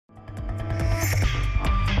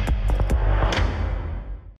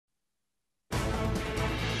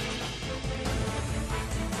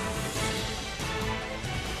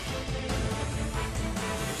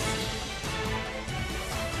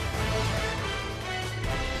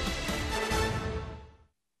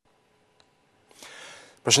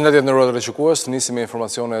Përshëndetje nderuar televizionistë, nisim me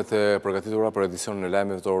informacionet e përgatitura për edicionin e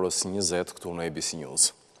lajmeve të orës 20 këtu në ABC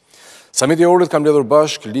News. Samiti i orët ka mbledhur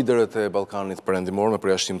bashk liderët e Ballkanit Perëndimor me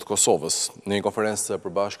përjashtim të Kosovës. Në një konferencë të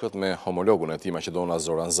përbashkët me homologun e tij Maqedonas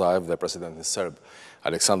Zoran Zaev dhe presidentin serb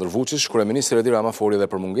Aleksandar Vučić, kryeministri Edi Rama foli edhe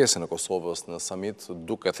për mungesën e Kosovës në samit,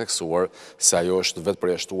 duke theksuar se ajo është vetë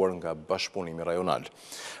përjashtuar nga bashkëpunimi rajonal.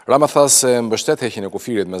 Rama tha se mbështet heqjen e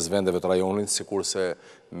kufirit mes vendeve të rajonit, sikurse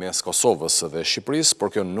mes Kosovës dhe Shqipërisë, por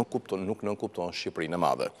kjo nuk nënkupton Shqipërinë e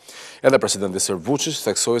Madhe. Edhe presidenti serb Vučić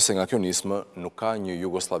theksoi se nga kjo nismë nuk ka një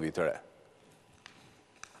Jugosllavi të re.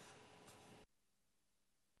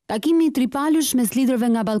 Takimi i tripalësh mes liderëve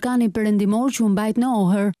nga Ballkani Perëndimor që u mbajt në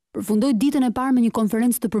Ohër përfundoi ditën e parë me një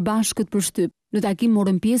konferencë të përbashkët për shtyp. Në takim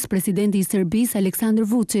morën pjesë presidenti i Serbisë Aleksandar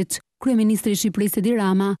Vučić, kryeministri i Shqipërisë Edi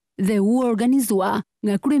Rama dhe u organizua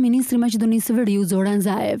nga kryeministri i Maqedonisë së Veriut Zoran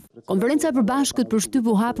Zaev. Konferenca e përbashkët për shtyp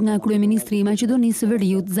u hap nga kryeministri i Maqedonisë së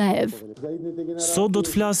Veriut Zaev. Sot do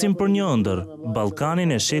të flasim për një ëndër,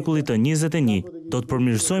 Ballkanin e shekullit të 21. Do të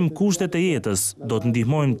përmirësojmë kushtet e jetës, do të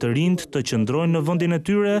ndihmojmë të rinjt të qëndrojnë në vendin e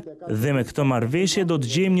tyre dhe me këtë marrëveshje do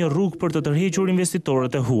të gjejmë një rrugë për të tërhequr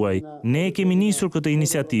investitorët e huaj. Ne kemi nisur këtë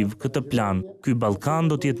iniciativë, këtë plan. Ky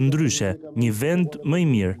Ballkan do të jetë ndryshe, një vend më i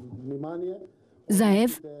mirë.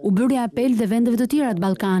 Zaev u bëri apel dhe vendeve të tjera të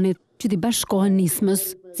Ballkanit që t'i bashkohen nismës.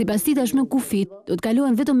 Sipas tij tashmë kufit do të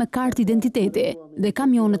kalohen vetëm me kartë identiteti dhe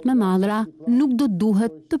kamionet me mallra nuk do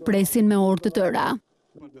duhet të presin me orë të tëra.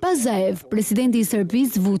 Pas Zaev, presidenti i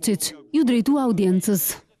Serbisë Vučić ju drejtua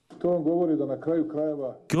audiencës.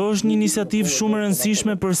 Kjo është një iniciativë shumë e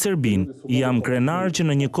rëndësishme për Serbinë. Jam krenar që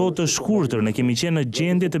në një kohë të shkurtër ne kemi qenë në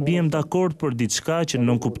gjendje të bijem dakord për diçka që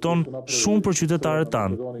nënkupton shumë për qytetarët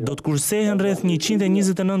tanë. Do të kursehen rreth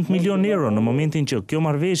 129 milion euro në momentin që kjo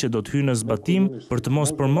marrëveshje do të hyjë në zbatim, për të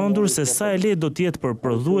mos përmendur se sa e lehtë do të jetë për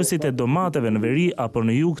prodhuesit e domateve në veri apo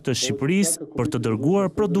në jug të Shqipërisë për të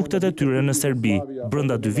dërguar produktet e tyre në Serbi.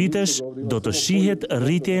 Brenda 2 vitesh do të shihet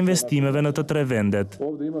rritja e investimeve në të tre vendet.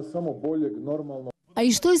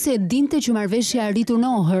 Ai shtoi se dinte që marrëveshja e arritur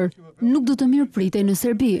në Ohër nuk do të mirëpritej në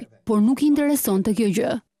Serbi, por nuk i interesonte kjo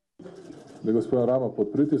gjë.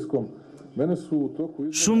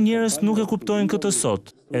 Shumë njerëz nuk e kuptojnë këtë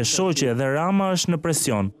sot. E shoh që edhe Rama është në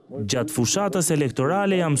presion. Gjatë fushatës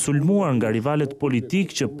elektorale jam sulmuar nga rivalet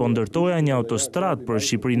politik që po ndërtoja një autostradë për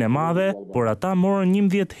Shqipërinë e Madhe, por ata morën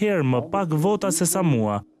 11 herë më pak vota se sa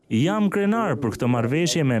mua. Jam krenar për këtë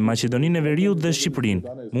marrëveshje me Maqedoninë e Veriut dhe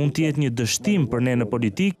Shqipërinë. Mund të jetë një dështim për ne në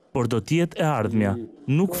politik, por do të jetë e ardhmja.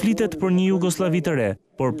 Nuk flitet për një Jugosllavi të re,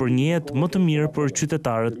 por për një jetë më të mirë për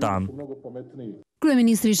qytetarët tanë.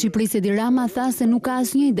 Kryeministri i Shqipërisë Edi Rama tha se nuk ka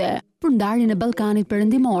asnjë ide për ndarjen e Ballkanit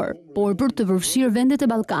Perëndimor, por për të përfshirë vendet e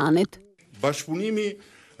Ballkanit. Bashkëpunimi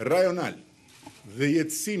rajonal dhe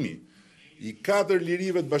jetësimi i 4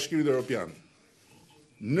 lirive të Bashkimit Evropian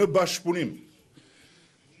në bashkëpunim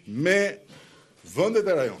me vendet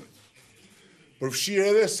e rajonit, përfshirë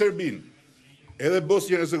edhe Serbinë, edhe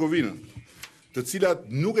Bosnjën e Hercegovinën, të cilat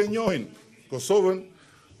nuk e njohin Kosovën,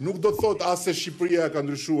 nuk do të thotë as se Shqipëria ka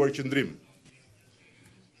ndryshuar qëndrim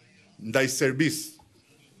ndaj Serbisë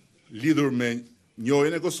lidhur me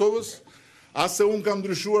njohjen e Kosovës, as se unë kam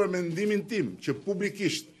ndryshuar mendimin tim që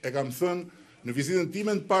publikisht e kam thënë në vizitën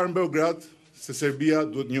time të parë në Beograd se Serbia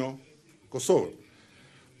duhet njohë Kosovën.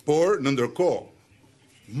 Por në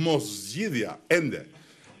ndërkohë mos zgjidhja ende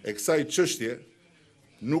e kësaj çështje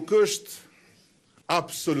nuk është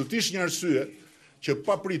absolutisht një arsye që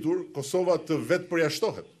papritur Kosova të vetë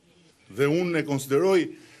përjashtohet. Dhe unë e konsideroj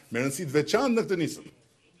me rëndësi të veçantë në këtë nismë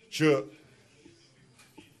që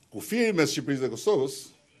kufiri mes Shqipërisë dhe Kosovës,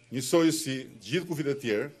 njësoj si gjithë kufit e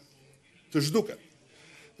tjerë, të zhduket.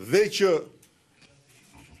 Dhe që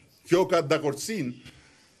kjo ka dakordsinë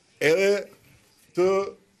edhe të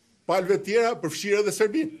palëve tjera përfshirë edhe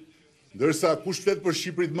Serbinë. Ndërsa kush flet për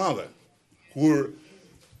Shqipërinë të Madhe, kur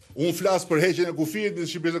unë flas për heqjen e kufirit në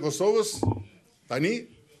Shqipërisë dhe Kosovës, tani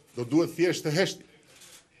do duhet thjesht të heshti.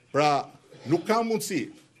 Pra, nuk ka mundësi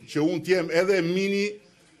që unë të jem edhe mini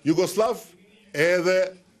Jugoslav edhe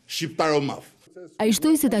shqiptar o madh. Ai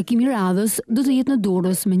shtoi se takimi i radhës do të jetë në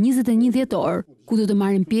Durrës me 21 dhjetor, ku do të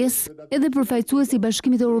marrin pjesë edhe përfaqësuesi i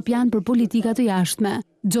Bashkimit Evropian për politika të jashtme,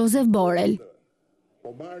 Josep Borrell.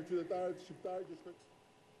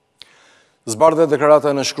 Zbardhe deklarata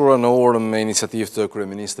e nënshkruar në orë me iniciativë të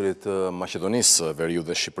kryeministrit të Maqedonisë Veriut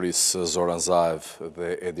dhe Shqipërisë Zoran Zaev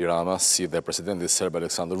dhe Edi Rama, si dhe presidentit serb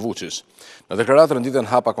Aleksandar Vučić. Në deklaratë renditen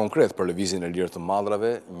hapa konkret për lëvizjen e lirë të madrave,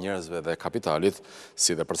 njerëzve dhe kapitalit,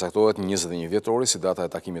 si dhe përcaktohet 21 dhjetori si data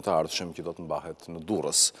e takimit të ardhshëm që do të mbahet në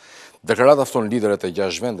Durrës. Deklarata fton liderët e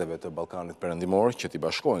 6 vendeve të Ballkanit Perëndimor që t'i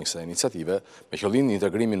bashkojnë kësaj iniciative me qëllim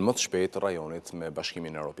integrimin më të shpejtë të rajonit me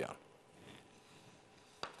Bashkimin Evropian.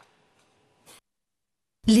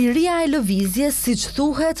 Liria e lëvizjes, siç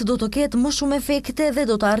thuhet, do të ketë më shumë efekte dhe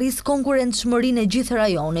do të arrisë konkurrentshmërinë e gjithë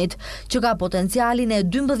rajonit, që ka potencialin e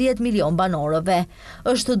 12 milion banorëve.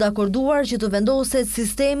 Është dakorduar që të vendoset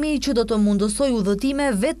sistemi që do të mundësojë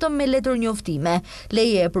udhëtime vetëm me letër njoftime,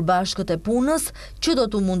 leje e përbashkët e punës, që do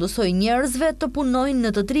të mundësojë njerëzve të punojnë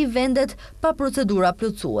në të 3 vendet pa procedura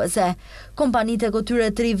plotësuese. Kompanitë e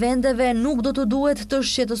këtyre 3 vendeve nuk do të duhet të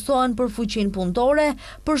shqetësohen për fuqinë punëtore,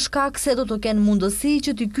 për shkak se do të kenë mundësi që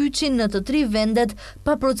t'i kyçin në të 3 vendet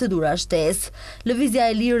pa procedura shtesë. Lëvizja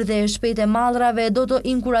e lirë dhe e shpejtë e madrave do të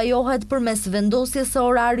inkurajohet përmes vendosjes së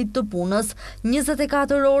orarit të punës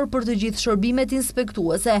 24 orë për të gjithë shërbimet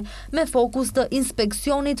inspektuese, me fokus të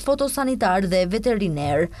inspeksionit fotosanitar dhe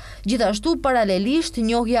veteriner. Gjithashtu, paralelisht,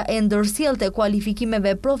 njohja e ndërsjellë të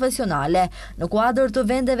kualifikimeve profesionale në kuadër të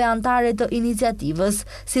vendeve anëtare të iniciativës,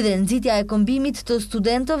 si dhe nxitja e këmbimit të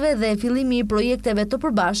studentëve dhe fillimi i projekteve të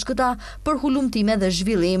përbashkëta për hulumtime dhe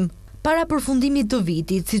zhvillim. Para përfundimit të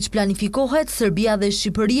vitit, siç planifikohet, Serbia dhe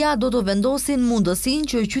Shqipëria do të vendosin mundësinë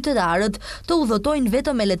që qytetarët të udhëtojnë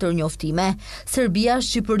vetëm me letër njoftime. Serbia,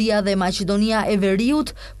 Shqipëria dhe Maqedonia e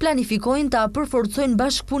Veriut planifikojnë ta përforcojnë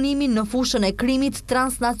bashkëpunimin në fushën e krimit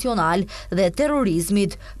transnacional dhe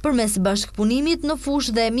terrorizmit, përmes bashkëpunimit në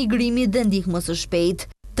fushë dhe migrimit dhe ndihmës së shpejtë.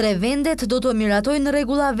 3 vendet do të miratojnë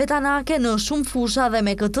rregulla vetanake në shumë fusha dhe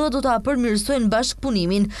me këtë do të përmirësojnë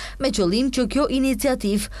bashkëpunimin, me qëllim që kjo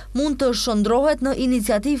iniciativë mund të shndrohet në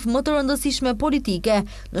iniciativë më të rëndësishme politike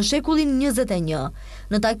në shekullin 21.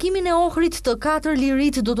 Në takimin e Ohrit të 4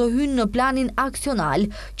 lirit do të hynë në planin aksional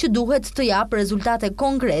që duhet të japë rezultate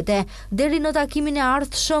konkrete deri në takimin e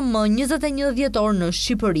ardhshëm më 21 dhjetor në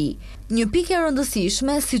Shqipëri. Një pikë e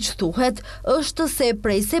rëndësishme, siç thuhet, është se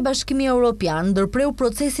prej se Bashkimi Evropian ndërpreu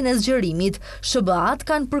procesin e zgjerimit, SBA-t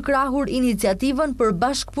kanë përkrahur iniciativën për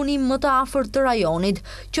bashkëpunim më të afërt të rajonit,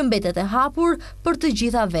 që mbetet e hapur për të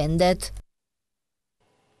gjitha vendet.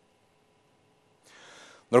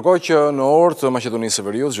 Ndërkohë që në orë të Maqedonisë së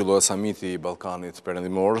Veriut zhvillohet samiti i Ballkanit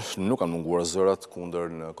Perëndimor, nuk kanë munguar zërat kundër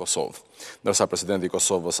në Kosovë. Ndërsa presidenti i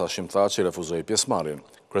Kosovës Hashim Thaçi refuzoi pjesëmarrjen.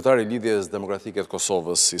 Kryetari i Lidhjes Demokratike të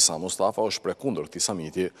Kosovës Isa Mustafa u shpreh kundër këtij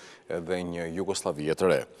samiti edhe një Jugoslavi të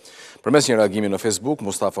re. Përmes një reagimi në Facebook,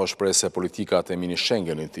 Mustafa u shpreh se politikat e mini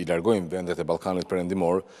Schengenit i largojnë vendet e Ballkanit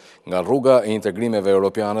Perëndimor nga rruga e integrimeve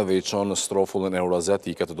europiane dhe i çon në strofullën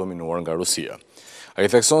euroaziatike të dominuar nga Rusia. A i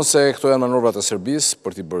thekson se këto janë manovrat e Serbisë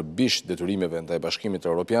për t'i bërë bisht detyrimeve ndaj Bashkimit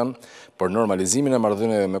Evropian për normalizimin e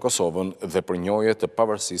marrëdhënieve me Kosovën dhe për njojje të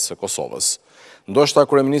pavarësisë së Kosovës. Ndoshta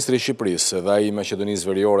kryeministri i Shqipërisë dhe ai i Maqedonisë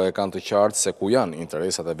Veriore kanë të qartë se ku janë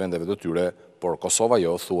interesat e vendeve të tyre, por Kosova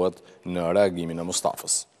jo, thuhet në reagimin e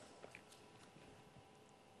Mustafës.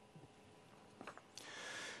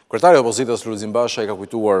 Kryetari i opozitës Lulzim Basha i ka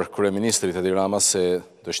kujtuar kryeministrit Edi Rama se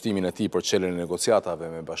dështimin e tij për çeljen e negociatave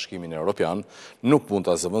me Bashkimin Evropian nuk mund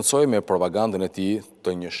ta zëvendësojë me propagandën e tij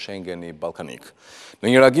të një Schengeni ballkanik.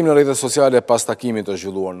 Në një reagim në rrjetet sociale pas takimit të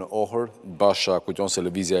zhvilluar në Ohër, Basha kujton se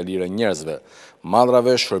lëvizja e lirë e njerëzve,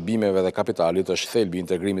 madrave, shërbimeve dhe kapitalit është thelbi i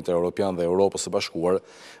integrimit evropian dhe Europës së Bashkuar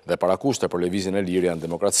dhe parakushte për lëvizjen e lirë janë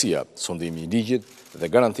demokracia, sundimi i ligjit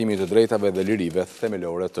dhe garantimi i të drejtave dhe lirive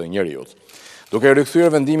themelore të njerëzit. Duke rikthyer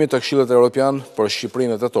vendimin të Këshillit Evropian për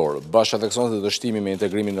Shqipërinë tetor, Basha thekson se dështimi me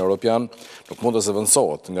integrimin evropian nuk mund të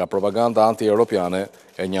zëvendësohet nga propaganda anti-europiane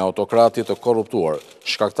e një autokrati të korruptuar,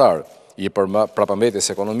 shkaktar i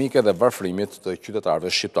prapambetjes ekonomike dhe varfërimit të qytetarëve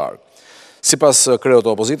shqiptar. Sipas kreut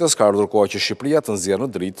të opozitës, ka ardhur koha që Shqipëria të nxjerrë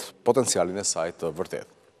në dritë potencialin e saj të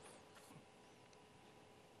vërtetë.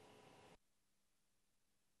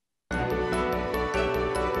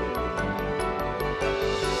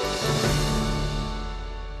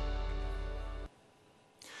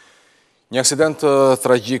 Një aksident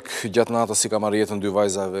tragjik gjatë natës i ka marrë jetën 2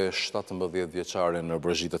 vajzave 17 vjeçare në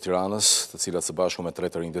Brezhit të Tiranës, të cilat së bashku me 3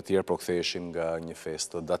 të rinj të tjerë përktheheshin nga një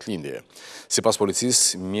festë datëlindje. Sipas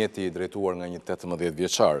policisë, mjeti i drejtuar nga një 18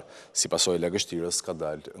 vjeçar, si pasojë e lagështirës, ka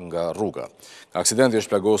dalë nga rruga. Nga aksidenti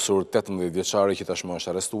është plagosur 18 vjeçari që tashmë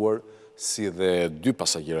është arrestuar, si dhe 2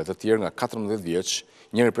 pasagjerët të tjerë nga 14 vjeç,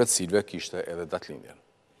 njëri prej të cilëve kishte edhe datëlindjen.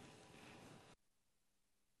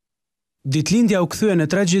 Ditëlindja u kthye në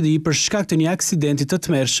tragjedi për shkak të një aksidenti të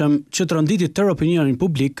tmerrshëm që tronditi tërë opinionin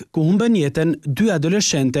publik, ku humbën jetën 2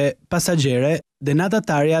 adoleshente, pasagjere, Denata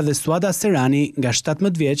dhe Suada Serani nga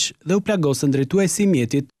 17 vjeç dhe u plagosën drejtuesi i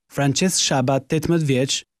mjetit Francesc Shaba 18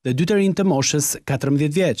 vjeç dhe 2 të rinj të moshës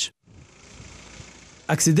 14 vjeç.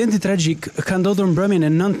 Aksidenti tragjik ka ndodhur mbrëmjen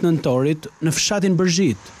e 9 nëntorit në fshatin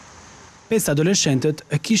Bërzhit. 5 adoleshentët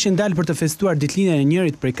kishin dalë për të festuar ditëlindjen e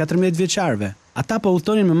njërit prej 14 vjeçarëve. Ata po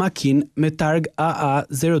udhtonin me makinë me targ AA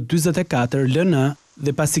 044 LN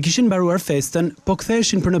dhe pasi kishin mbaruar festën, po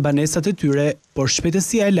ktheheshin për në banesat e tyre, por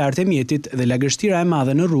shpejtësia e lartë e mjetit dhe lagështira e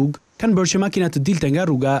madhe në rrugë kanë bërë që makina të dilte nga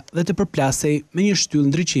rruga dhe të përplasej me një shtyllë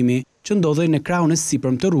ndriçimi që ndodhej në krahun e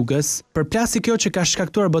sipërm të rrugës. Përplasi kjo që ka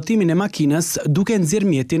shkaktuar botimin e makinës duke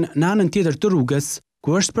nxjerrë mjetin në anën tjetër të rrugës,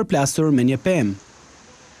 ku është përplasur me një pemë.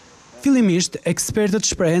 Fillimisht, ekspertët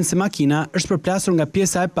shprehen se makina është përplasur nga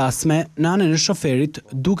pjesa e pasme në anën e shoferit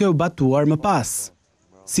duke u batuar më pas.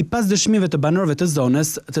 Sipas dëshmive të banorëve të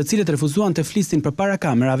zonës, të cilët refuzuan të flisnin përpara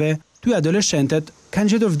kamerave, 2 adoleshentet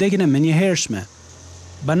kanë gjetur vdekjen e menjëhershme.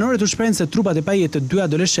 Banorët u shprehen se trupat e pajetë të 2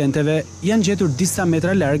 adoleshenteve janë gjetur disa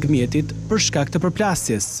metra larg mjetit për shkak të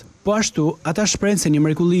përplasjes. Po ashtu, ata shprehen se një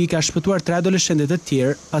mrekulli i ka shpëtuar 3 adoleshente të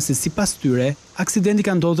tjerë, pasi sipas tyre, aksidenti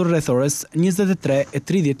ka ndodhur rreth orës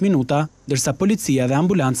 23:30 minuta, ndërsa policia dhe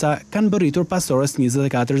ambulanca kanë bërritur pas orës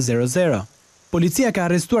 24:00. Policia ka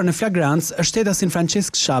arrestuar në flagrancë shtetasin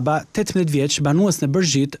Francesc Shaba, 18 vjeç, banues në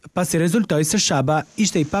Bërzhit, pasi rezultoi se Shaba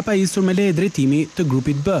ishte i papajisur me leje drejtimi të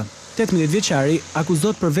grupit B. 18 vjeçari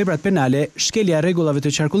akuzohet për veprat penale, shkelja e rregullave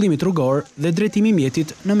të qarkullimit rrugor dhe drejtimi i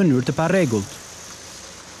mjetit në mënyrë të parregullt.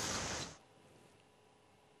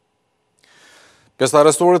 Pjesë të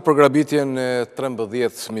arrestuarit për grabitjen e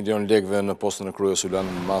 13 milion lekëve në postën e kryes Ulan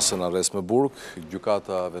Masën arrest me burg.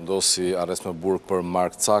 Gjykata vendosi arrest me burg për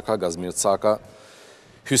Mark Caka, Gazmir Caka,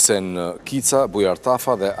 Hysen Kica, Bujar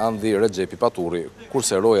Tafa dhe Andi Regjepi Paturi,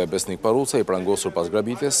 kurse Roja Besnik Paruca, i prangosur pas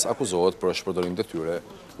grabitjes, akuzohet për shpërdorim detyre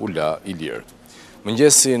u la i lirë.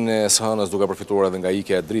 Mëngjesin e së hënës, duke përfituar edhe nga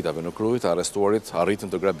ikja e dritave në kryj, të arrestuarit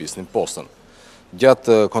arritën të grabisnin postën.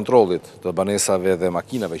 Gjatë kontrollit të banesave dhe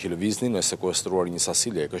makinave që lëviznin, është sekuestruar një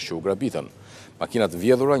sasi lekësh që u grabitën. Makinat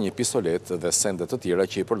vjedhura, një pistolet dhe sende të tjera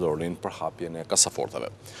që i përdornin për hapjen e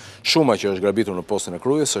kasafortave. Shuma që është grabitur në postën e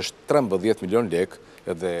kryes është 13 milion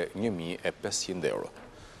lekë dhe 1.500 euro.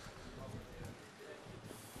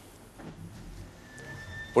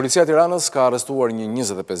 Policia e Tiranës ka arrestuar një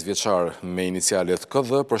 25 vjeçar me inicialet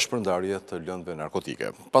KD për shpërndarje të lëndëve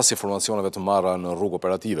narkotike. Pas informacioneve të marra në rrugë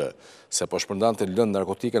operative se po shpërndante lëndë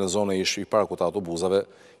narkotike në zonë i parkut të autobusave,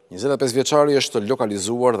 25 vjeçari është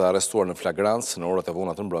lokalizuar dhe arrestuar në flagrancë në orët e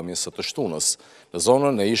vona të mbrëmjes së të shtunës, në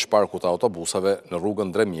zonën e ish parkut të autobusave në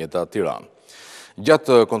rrugën Dremjeta, Tiranë.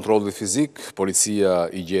 Gjatë kontrollit fizik,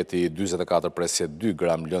 policia i gjeti 24.2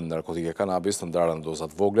 gram lëndë narkotike kanabis të ndarë në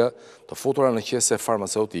dozat vogla, të futura në qese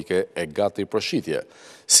farmaceutike e gati për shitje,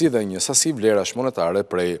 si dhe një sasi vlerash monetare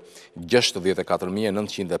prej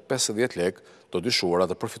 64.950 lek të dyshuara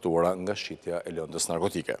dhe përfituara nga shitja e lëndës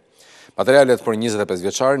narkotike. Materialet për 25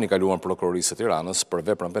 vjeçar i kaluan prokurorisë së Tiranës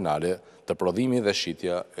për veprën penale të prodhimi dhe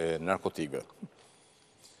shitja e narkotikëve.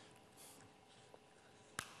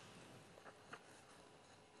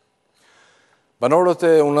 Banorët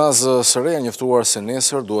e Unazë së Re janë njoftuar se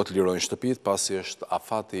nesër duhet lirojnë shtëpit pasi është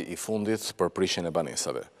afati i fundit për prishjen e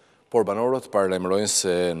banesave. Por banorët paralajmërojnë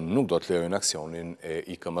se nuk do të lejojnë aksionin e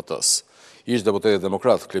IKMT-s. Ish deputeti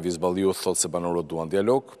demokrat Klevis Balliu thotë se banorët duan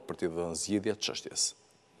dialog për t'i dhënë zgjidhje çështjes.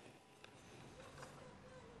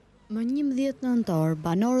 Më 11 nëntor,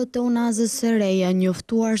 banorët e Unazës së Re janë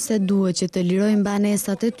njoftuar se duhet që të lirojnë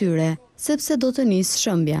banesat e tyre, sepse do të nisë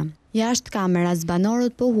shëmbja. Jashtë kameras,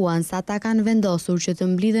 banorët pohuan se ata kanë vendosur që të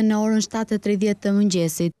mblidhen në orën 7:30 të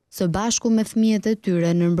mëngjesit, së bashku me fëmijët e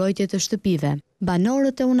tyre në mbrojtje të shtëpive.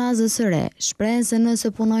 Banorët e Unazës së Re shprehen se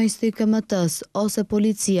nëse punojnës të IKMT-s ose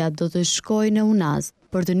policia do të shkojnë në Unazë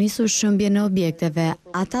për të nisur shëmbje në objekteve,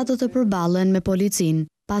 ata do të përballen me policinë,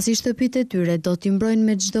 pasi shtëpitë e tyre do t'i mbrojnë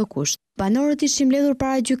me çdo kusht. Banorët ishin mbledhur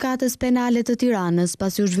para gjykatës penale të Tiranës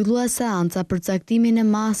pasi u zhvillua seanca për caktimin e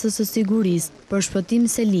masës së sigurisë për shpëtim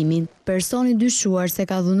Selimin, personi dyshuar se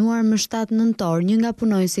ka dhunuar më 7 nëntor një nga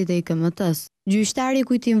punojësit e IKMT-s. Gjyqtari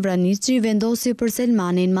Kujtim Vraniçi vendosi për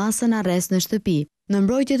Selmanin masën arrest në shtëpi. Në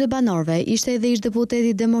mbrojtje të banorëve ishte edhe ish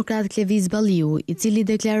deputeti demokrat Klevis Balliu, i cili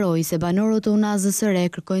deklaroi se banorët e Unazës së Re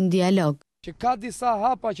kërkojnë dialog. Që ka disa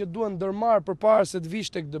hapa që duhen ndërmarrë përpara se të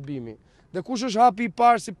vish tek dëbimi. Dhe kush është hapi i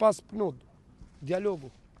parë sipas PNUD? Dialogu.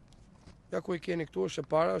 Ja ku i keni këtu është e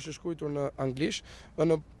para, është shkruar në anglisht,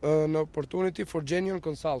 në Opportunity for Genuine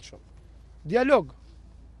Consultation. Dialog.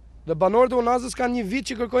 Dhe banorët e UNAS-ës kanë një vit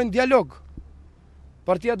që kërkojnë dialog.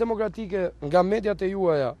 Partia Demokratike nga mediat e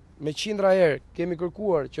juaja, me qindra herë kemi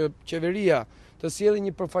kërkuar që qeveria të sjellë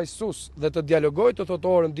një përfaqësues dhe të dialogojë të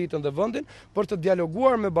thotë orën, ditën dhe vendin për të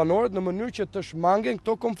dialoguar me banorët në mënyrë që të shmangen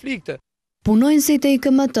këto konflikte. Punonësit e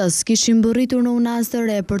IKMT-s kishin mbërritur në UNAS të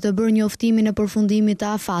re për të bërë njoftimin e përfundimit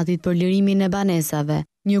të afatit për lirimin e banesave.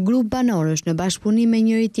 Një grup banorësh në bashkëpunim me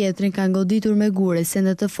njëri tjetrin kanë goditur me gure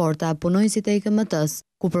sende të forta punonësit e IKMT-s,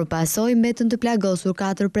 ku përpasoj mbetën të plagosur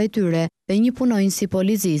 4 prej tyre dhe një punonjës i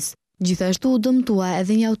policisë. Gjithashtu u dëmtua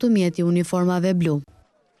edhe një automjet i uniformave blu.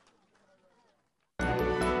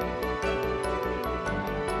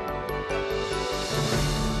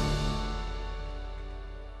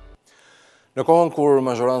 Në kohën kur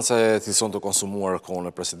mazhoranca e cilëson të konsumuar kohën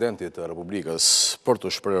e presidentit të Republikës për të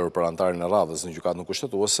shprehur për antarin e radhës në gjykatën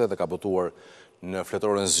kushtetuese dhe ka botuar në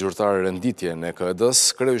fletoren zyrtare renditjen e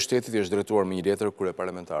KED-s, kreu i shtetit i është drejtuar me një letër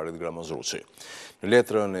kryeparlamentarit Gramoz Ruçi. Në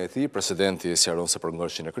letrën e tij, presidenti sqaron se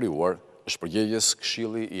përngërshjen e krijuar është përgjegjës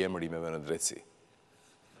Këshilli i Emërimeve në Drejtësi.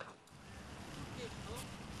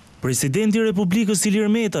 Presidenti i Republikës Ilir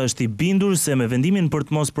Meta është i bindur se me vendimin për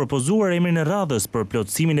të mos propozuar emrin e radhës për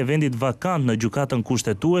plotësimin e vendit vakant në gjykatën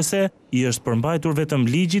kushtetuese, i është përmbajtur vetëm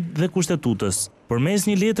ligjit dhe kushtetutës. Përmes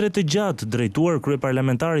një letre të gjatë drejtuar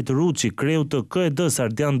kryeparlamentarit Ruçi, kreu të KED-s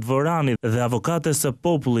Ardian Dvorani dhe avokates së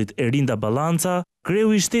popullit Erinda Ballanca,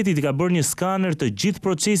 kreu i shtetit ka bërë një skaner të gjithë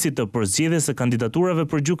procesit të përzgjedhjes së kandidaturave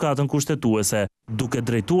për gjykatën kushtetuese, duke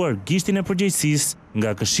drejtuar gishtin e përgjegjësisë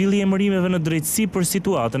nga Këshilli i Emërimeve në Drejtësi për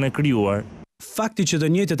situatën e krijuar. Fakti që të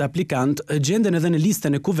njëjtët aplikant gjenden edhe në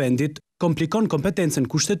listën e kuvendit komplikon kompetencën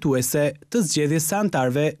kushtetuese të zgjedhjes së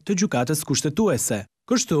anëtarëve të gjykatës kushtetuese.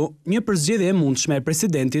 Kështu, një përzgjedhje e mundshme e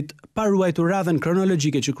presidentit, pa ruajtur radhën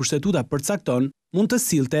kronologjike që kushtetuta përcakton, mund të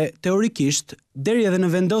sillte teorikisht deri edhe në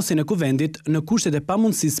vendosjen e kuvendit në kushtet e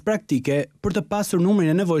pamundësisë praktike për të pasur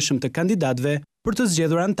numrin e nevojshëm të kandidatëve për të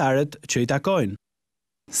zgjedhur anëtarët që i takojnë.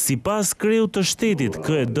 Sipas kreut të shtetit,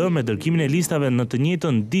 KED me dërkimin e listave në të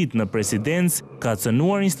njëjtën ditë në presidencë ka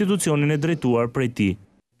cënuar institucionin e drejtuar prej tij.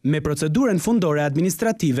 Me procedurën fundore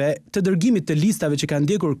administrative të dërgimit të listave që kanë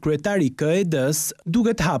ndjekur kryetari i KED-s,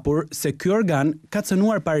 duket hapur se ky organ ka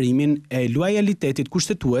cënuar parimin e lojalitetit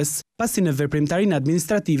kushtetues, pasi në veprimtarinë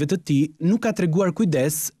administrative të tij nuk ka treguar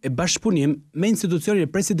kujdes e bashkëpunim me institucionin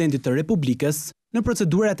e presidentit të Republikës në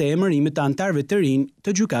procedurat e emërimit të anëtarëve të rinj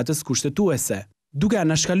të gjykatës kushtetuese. Duke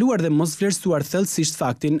anashkaluar dhe mos vlerësuar thellësisht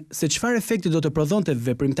faktin se çfarë efekti do të prodhonte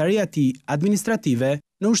veprimtaria e tij administrative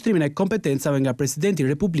në ushtrimin e kompetencave nga presidenti i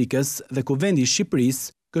Republikës dhe Kuvendi i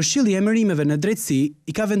Shqipërisë, Këshilli i Emërimeve në Drejtësi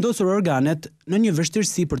i ka vendosur organet në një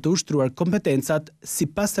vështirësi për të ushtruar kompetencat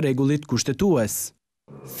sipas rregullit kushtetues.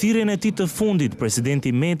 Thirrjen e tij të fundit,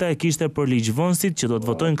 presidenti Meta e kishte për ligjvënësit që do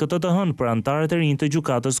të votojnë këtë të hënë për anëtarët e rinj të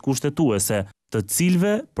gjykatës kushtetuese, të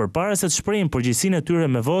cilëve, përpara se të shprehin përgjegjësinë e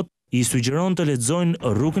tyre me votë, i sugjeron të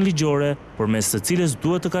lexojnë rrugën ligjore përmes së cilës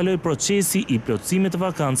duhet të kalojë procesi i plotësimit të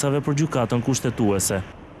vakancave për gjykatën kushtetuese.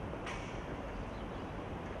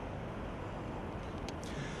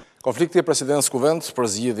 Konflikti e presidentës kuvend për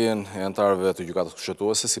zgjidhjen e anëtarëve të gjykatës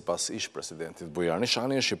kushtetuese sipas ish-presidentit Bujar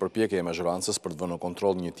Nishani është një përpjekje e mazhorancës për të vënë në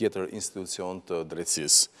kontroll një tjetër institucion të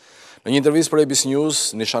drejtësisë. Në një intervistë për ABC News,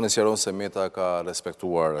 Nishani sqaron se Meta ka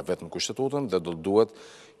respektuar vetëm kushtetutën dhe do të duhet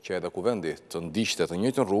që edhe kuvendi të ndiqte të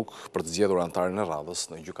njëjtën rrugë për të zgjedhur anëtarin e radhës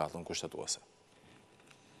në gjykatën kushtetuese.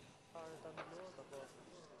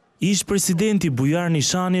 Ish-presidenti Bujar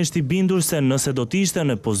Nishani është i bindur se nëse do të ishte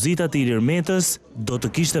në pozitat e Ilir Metës, do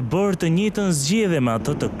të kishte bërë të njëjtën zgjedhje me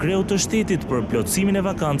atë të kreut të shtetit për plotësimin e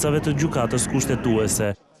vakancave të gjykatës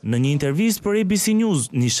kushtetuese. Në një intervistë për ABC News,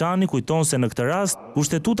 Nishani kujton se në këtë rast,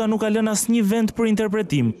 kushtetuta nuk ka lënë asnjë vend për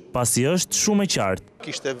interpretim, pasi është shumë e qartë.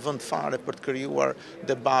 Kishte vend fare për të krijuar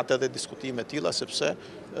debate dhe diskutime të tilla, sepse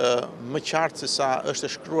më qartë se sa është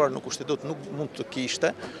e shkruar në kushtetutë nuk mund të kishte.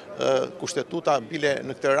 Kushtetuta bile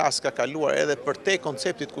në këtë rast ka kaluar edhe përtej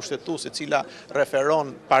konceptit kushtetues, e cila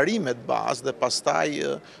referon parimet bazë dhe pastaj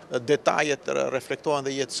detajet reflektohen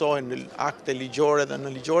dhe jetësohen në akte ligjore dhe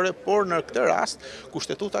në ligjore, por në këtë rast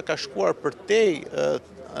kushtetuta ka shkuar përtej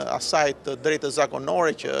asaj të drejtës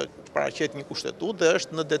zakonore që paraqet një kushtetutë dhe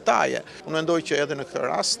është në detaje. Unë mendoj që edhe në këtë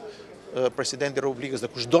rast presidenti i Republikës dhe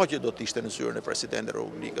kushdo që do të ishte në zyrën e presidentit të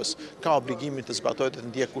Republikës ka obligimin të zbatojë dhe të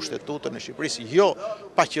ndjekë kushtetutën e Shqipërisë. Jo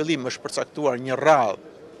pa qëllim është përcaktuar një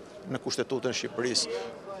radhë në kushtetutën e Shqipërisë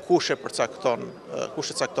kush e cakton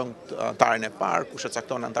anëtarin e parë, kush e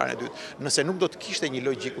cakton anëtarin e dytë. Nëse nuk do të kishte një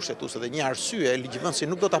logjik kushtetuese dhe një arsye,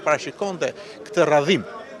 ligjvënësi nuk do ta parashikonte këtë radhim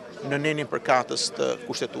në nenin përkatës të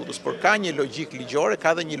kushtetutës, por ka një logjik ligjore,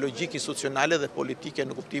 ka dhe një logjik institucionale dhe politike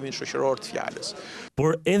në kuptimin shoqëror të fjalës.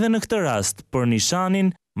 Por edhe në këtë rast, për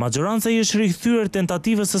nishanin, majoranca i është rikthyer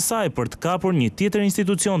tentativës së saj për të kapur një tjetër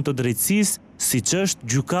institucion të drejtësisë, siç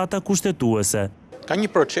është gjykata kushtetuese. Ka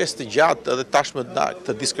një proces të gjatë edhe tashmë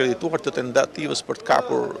të diskredituar të tentativës për të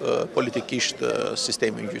kapur politikisht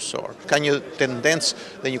sistemin gjyqësor. Ka një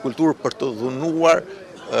tendencë dhe një kulturë për të dhunuar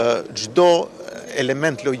çdo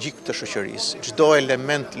element logjik të shoqërisë, çdo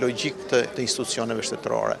element logjik të institucioneve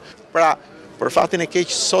shtetërore. Pra, për fatin e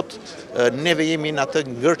keq, sot neve jemi në atë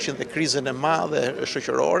ngërçin dhe krizën e madhe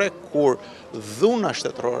shoqërore, kur dhuna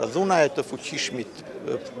shtetërore, dhuna e të fuqishmit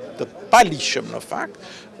të paligjshëm në fakt,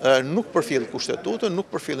 nuk përfill kushtetutën, nuk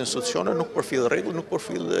përfill institucionet, nuk përfill rregull, nuk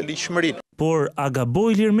përfill ligjshmërinë. Por a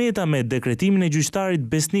gaboi Lirmeta me dekretimin e gjyqtarit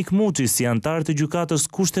Besnik Muçi si antar të gjykatës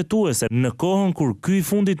kushtetuese në kohën kur ky i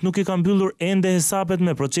fundit nuk i ka mbyllur ende hesapet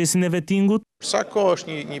me procesin e vettingut? Sa kohë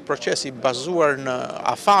është një proces i bazuar në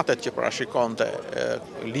afatet që parashikonte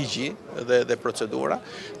ligji dhe procedura,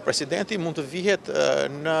 presidenti mund të vihet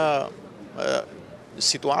në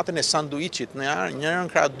situatën e sanduiçit, në njërin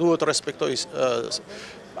krah duhet të respektojë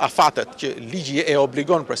afatet që ligji e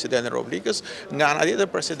obligon presidentin Republikës, nga ana tjetër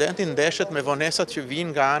presidenti ndeshet me vonesat që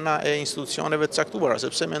vijnë nga ana e institucioneve të caktuara,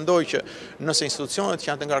 sepse mendoj që nëse institucionet që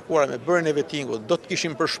janë të ngarkuara me bërjen e vettingut do të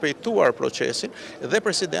kishin përshpejtuar procesin dhe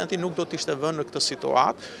presidenti nuk do të ishte vënë në këtë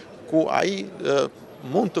situatë ku ai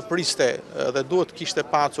mund të priste dhe duhet kishte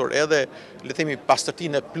pasur edhe le të themi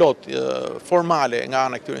pastërtinë plot formale nga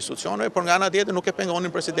ana e këtyre institucioneve, por nga ana tjetër nuk e pengonin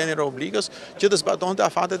presidentin e Republikës që të zbatonte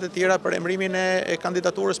afatet e tjera për emrimin e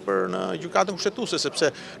kandidaturës për në gjykatën kushtetuese, sepse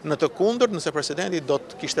në të kundërt, nëse presidenti do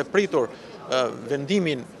të kishte pritur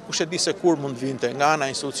vendimin kush e di se kur mund vinte nga ana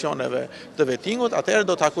e institucioneve të vettingut, atëherë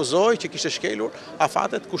do të akuzohej që kishte shkelur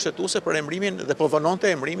afatet kushtetuese për emrimin dhe po vononte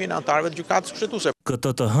emrimin antarëve të gjykatës kushtetuese.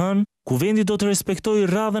 Këtë të hënë, Kuvendi do të respektojë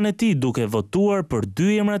radhën e tij duke votuar për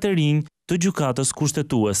 2 emrat e rinj të gjykatës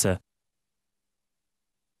kushtetuese.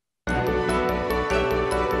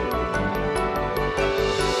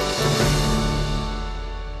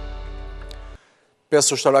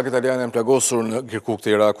 Pesë ushtarak italianë janë plagosur në Kirkuk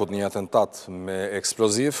të Irakut në një atentat me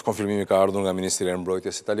eksploziv, konfirmimi ka ardhur nga Ministria e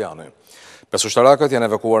Mbrojtjes italiane. Pesë ushtarakët janë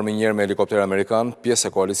evakuar me njëherë me helikopter amerikan, pjesë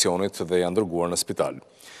e koalicionit dhe janë dërguar në spital.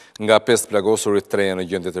 Nga 5 plagosurit, 3 janë në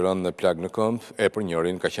gjendje të rëndë në plag në këmbë, e për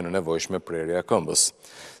njërin ka qenë nevojshme prerja e këmbës.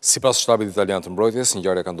 Sipas shtabit italian të mbrojtjes,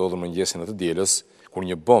 ngjarja ka ndodhur mëngjesin e të dielës, kur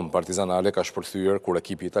një bombë partizanale ka shpërthyer kur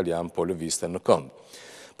ekipi italian po lëvizte në këmbë.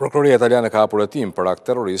 Prokuroria italiane ka hapur hetim për akt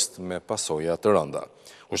terrorist me pasoja të rënda.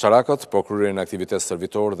 Ushtarakët po kryerin aktivitet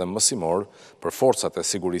servitor dhe mësimor për forcat e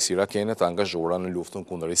sigurisë irakene të angazhuara në luftën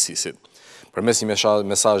kundër ISIS-it. Përmes një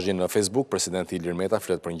mesazhi në Facebook, presidenti Ilir Meta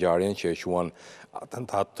flet për ngjarjen që e quan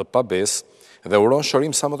atentat të pabesë dhe uron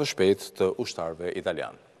shërim sa më të shpejt të ushtarëve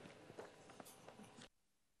italianë.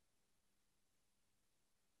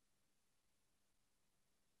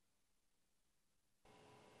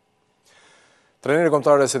 Trajneri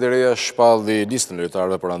kombëtar Sederia shpalli listën e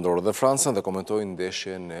lojtarëve për Andorrën dhe Francën dhe komentoi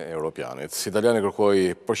ndeshjen e Europianit. Italiani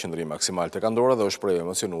kërkoi përqendrim maksimal tek Andorra dhe është prej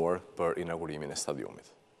emocionuar për inaugurimin e stadiumit.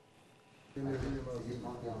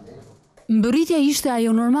 Mbërritja ishte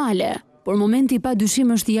ajo normale, por momenti pa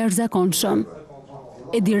dyshim është i jashtëzakonshëm.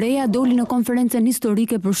 Edi Reja doli në konferencën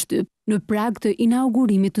historike për shtyp, në prag të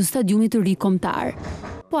inaugurimit të stadiumit të ri kombëtar.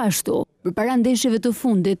 Po ashtu, përpara ndeshjeve të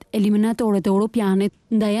fundit eliminatore të Europianit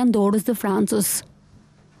ndaj Andorrës dhe Francës.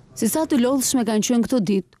 Si sa të lodhshme kanë qenë këto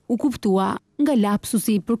ditë, u kuptua nga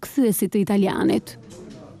lapsusi i përkthyesit të italianit.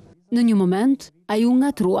 Në një moment, ai u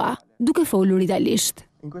ngatrua, duke folur italisht.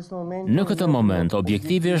 Në këtë moment,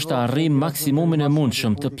 objektivi është të arrijmë maksimumin e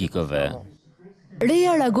mundshëm të pikëve.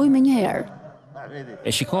 Reja reagoi menjëherë.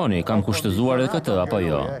 E shikoni, kam kushtëzuar edhe këtë apo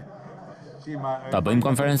jo? Ta bëjmë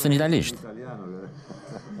konferencën italisht.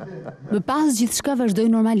 Më pas gjithçka vazhdoi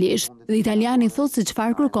normalisht dhe italiani thotë se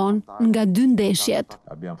çfarë kërkon nga 2 ndeshjet.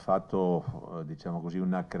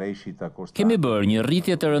 Kemi bërë një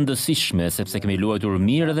rritje të rëndësishme sepse kemi luajtur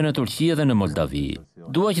mirë edhe në Turqi dhe në Moldavi.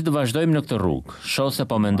 Dua që të vazhdojmë në këtë rrugë. Shoh se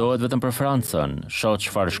po mendohet vetëm për Francën, shoh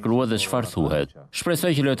çfarë shkruhet dhe çfarë thuhet.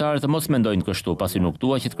 Shpresoj që lojtarët të mos mendojnë kështu, pasi nuk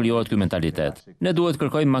dua që të krijohet ky mentalitet. Ne duhet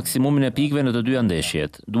kërkojmë maksimumin e pikëve në të dyja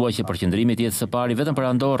ndeshjet. Dua që përqendrimi të jetë së pari vetëm për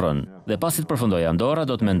Andorrën Dhe pasi të përfundojë Andorra,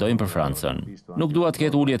 do të mendojmë për Francën. Nuk dua të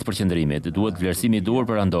ketë ulje të përqendrimit, duhet vlerësimi i dur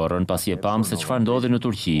për Andorrën, pasi e pam se çfarë ndodhi në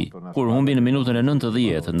Turqi, kur humbi në minutën e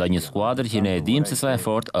 90 ndaj një skuadër që ne e dim se sa e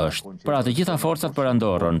fortë është. Pra të gjitha forcat për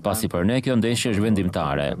Andorrën, pasi për ne kjo ndeshje është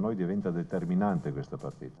vendimtare.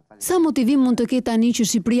 Sa motivim mund të ketë tani që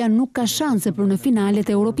Shqipëria nuk ka shanse për në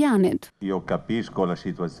finalet e Europianit?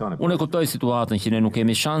 Unë e kuptoj situatën që ne nuk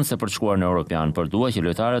kemi shanse për të shkuar në Europian, por dua që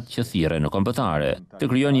lojtarët që thirren në kombëtare të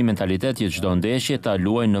krijojnë një mentalitet që çdo ndeshje ta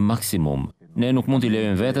luajnë në maksimum. Ne nuk mund t'i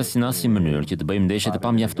lejojmë vetes në asnjë mënyrë që të bëjmë ndeshje të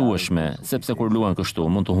pamjaftueshme, sepse kur luan kështu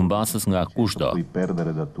mund të humbasës nga kushdo.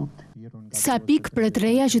 Sa pikë pret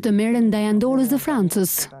reja që të merren ndaj Andorrës dhe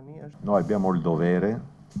Francës? Noi abbiamo il dovere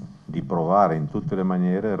di provare in tutte le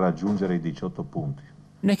maniere raggiungere i 18 punti.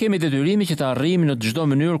 Ne kemi detyrimin që të arrijmë në çdo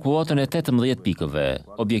mënyrë kuotën e 18 pikëve.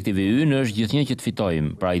 Objektivi ynë është gjithnjë që të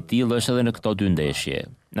fitojmë, pra i tillë është edhe në këto dy ndeshje.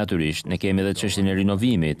 Natyrisht, ne kemi edhe çështjen e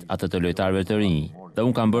rinovimit, atë të lojtarëve të rinj, dhe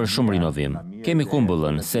unë kam bërë shumë rinovim. Kemi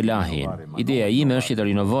Kumbullën, Selahin. Ideja ime është që të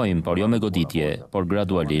rinovojmë, por jo me goditje, por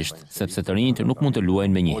gradualisht, sepse të rinjt nuk mund të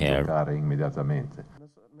luajnë menjëherë.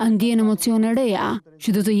 A ndjen emocione reja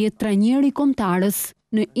që do të jetë trajneri i kombëtarës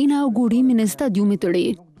në inaugurimin e stadiumit të ri?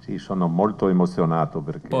 Sono molto emozionato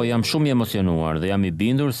perché... Po, jam shumë i emocionuar dhe jam i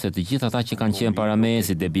bindur se të gjithë ata që kanë qenë para meje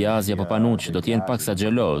si De Biasi apo Panucci do të jenë paksa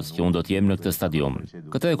xheloz që unë do të jem në këtë stadium.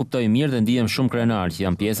 Këtë e kuptoj mirë dhe ndihem shumë krenar që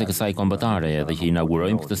jam pjesë e kësaj kombëtare dhe që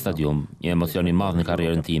inaugurojmë këtë stadium, një emocion i madh në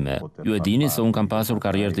karrierën time. Ju e dini se unë kam pasur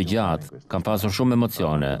karrierë të gjatë, kam pasur shumë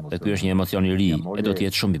emocione dhe ky është një emocion i ri e do të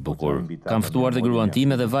jetë shumë i bukur. Kam ftuar dhe gruan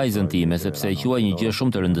time dhe vajzën time sepse e quaj një gjë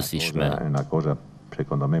shumë të rëndësishme. È una cosa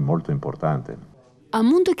secondo me molto importante. A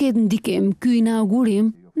mund të ketë ndikim ky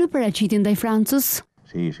inaugurim në paraqitjen ndaj Francës?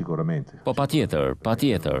 Sì, sicuramente. Po patjetër.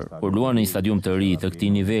 Kur luan në një stadium të ri të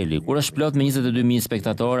këtij niveli, kur është plot me 22.000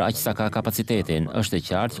 spektatorë, aq sa ka kapacitetin, është e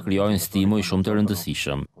qartë që krijojnë stimuj shumë të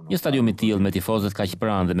rëndësishëm. Një stadium i tillë me tifozët kaq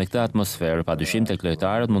pranë dhe me këtë atmosferë, padyshim tek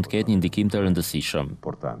lojtarët mund të ketë një ndikim të rëndësishëm.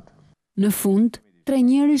 Në fund,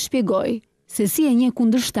 trajneri shpjegoi se si e njeh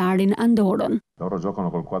kundërshtarin Andorrën.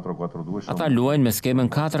 Ata luajnë me skemën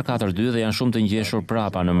 4-4-2 dhe janë shumë të ngjeshur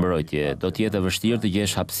prapa në mbrojtje. Do të jetë e vështirë të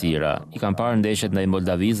gjesh hapësira. I kanë parë ndeshjet ndaj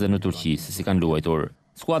Moldavisë dhe në Turqi, se si kanë luajtur.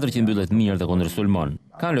 Skuadër që mbyllet mirë dhe kundër sulmon.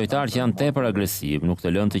 Kanë lojtarë që janë tepër agresiv, nuk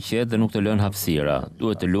të lënë të qetë dhe nuk të lënë hapësira.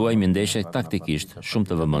 Duhet të luajmë ndeshje taktikisht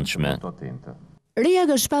shumë të vëmendshme. Reja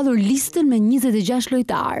ka shpallur listën me 26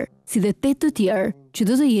 lojtarë, si dhe 8 të tjerë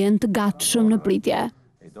që do të jenë të gatshëm në pritje.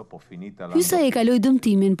 Hysa e kaloi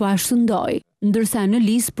dëmtimin, po ashtu ndoi, ndërsa në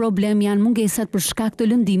listë problem janë mungesat për shkak të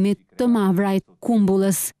lëndimit të Mavrajt,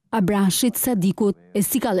 Kumbullës, Abrashit, Sadikut e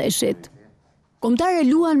Sikaleshit. Kombëtarët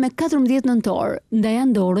luan me 14 nëntor ndaj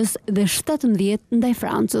Andorrës dhe 17 ndaj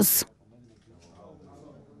Francës.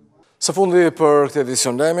 Së fundi për këtë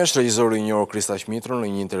edicion lajmesh, regjizori i njohur Kristaq Mitro në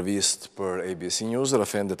një intervistë për ABC News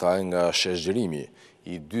rrëfen detaje nga sheshgjërimi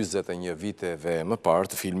i 41 viteve më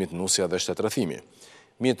parë të filmit Nusja dhe Shtetërrethimi.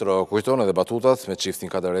 Mitro kujton edhe batutat me çiftin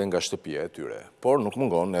kadare nga shtëpia e tyre, por nuk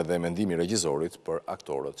mungon edhe mendimi i regjizorit për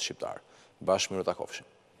aktorët shqiptar. Bashkë miru takofshim.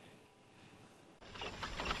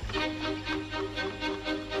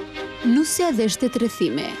 Nusja dhe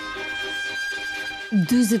Shtetërrethimi.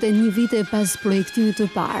 41 vite pas projektimit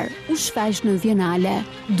të parë, u shfaq në Vjenale,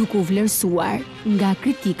 duke u vlerësuar nga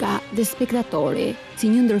kritika dhe spektatori,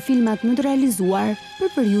 si një ndër filmat më të realizuar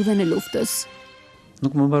për periudhën e luftës.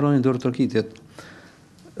 Nuk më mbaroni dorë trokitjet.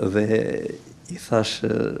 Dhe i thash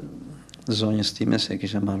zonjës time se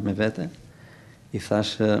kisha marrë me vete, i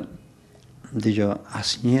thash dëgjoj,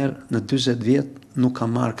 asnjëherë në 40 vjet nuk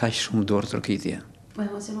kam marrë kaq shumë dorë trokitje. Po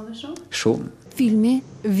emocionove shumë? Shumë. Filmi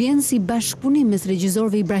vjen si bashkëpunim mes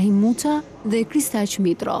regjizorëve Ibrahim Muça dhe Kristaq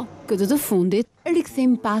Mitro. Këtë të fundit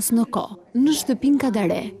rikthejmë pas në kohë, në shtëpinë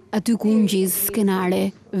Kadare, aty ku u ngjis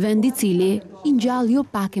skenare, vend i cili i ngjall jo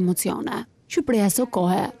pak emocione, që prej aso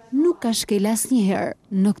kohe nuk ka shkel asnjëherë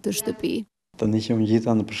në këtë shtëpi. Tani që më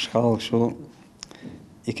gjita në përshkallë kështu,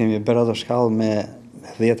 i kemi bërë ato shkallë me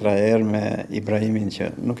 10 herë me Ibrahimin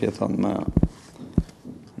që nuk jeton më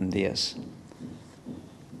ndjes.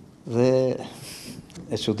 Dhe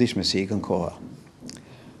e çuditshme si ikën koha.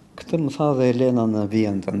 Këtë më tha dhe Elena në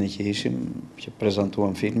Vjen tani që ishim, që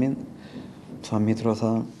prezantuam filmin, tha Mitro,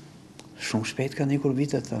 tha, shumë shpejt kanë ikur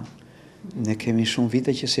vitet, tha. Ne kemi shumë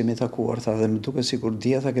vite që si jemi takuar, tha, dhe më duket sikur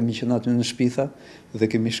dia, tha, kemi qenë aty në shtëpi, tha,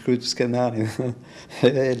 dhe kemi shkruajtur skenarin.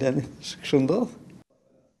 Eleni, kështu ndodh.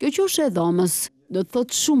 Kjo qoshe e dhomës do të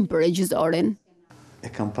thotë shumë për regjizorin.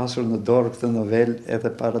 E kam pasur në dorë këtë novel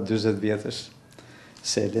edhe para 40 vjetësh,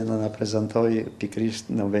 se Elena na prezantoi pikrisht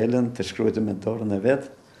novelën të shkruajtur me dorën e vet.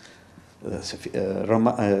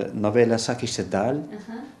 Novela sa kishte dalë,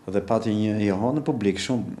 dhe pati një johon në publik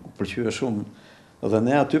shumë, pëlqye shumë. Dhe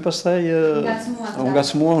ne aty pastaj u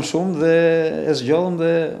ngacmuam shumë dhe e zgjodhëm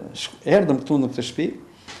dhe erdëm këtu në këtë shtëpi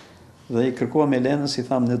dhe i kërkuam Elenës, i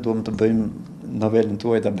tham ne duam të bëjmë novelën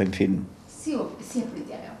tuaj, ta bëjmë film. Si e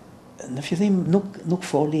pritja ajo? Në fillim nuk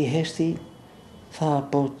foli, heshti, tha,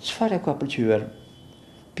 po çfarë ka pëlqyer?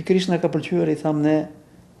 Pikërisht na ka pëlqyer, i tham ne,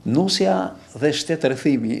 Nusja dhe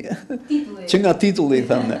shtetërrëthimi. Që nga titulli, i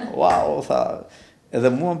tham ne. Wow, tha. Edhe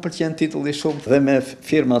mua më pëlqen titulli shumë dhe me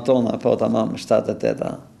firma tona, po tamam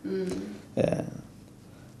 7-8.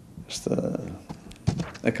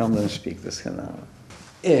 E kam dhe në shpik të skenarë.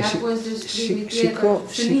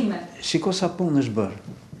 Shiko sa punë është bërë.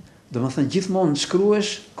 Dhe më thënë, gjithmonë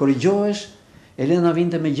shkruesh, korrigjohesh, Elena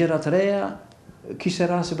vinte me gjëra të reja, kishte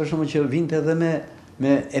raste për shkakun që vinte edhe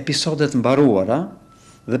me episodet mbaruara,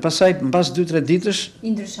 dhe pasaj mbas 2-3 ditësh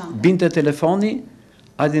binte telefoni,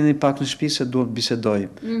 hajde një pak në shtëpi se duhet bisedoj.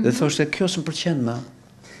 Dhe thoshte, kjo s'm pëlqen më,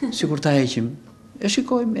 sikur ta heqim. E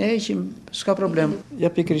shikojmë, e heqim, s'ka problem.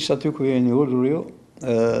 Ja pikërisht aty ku jeni ulur ju,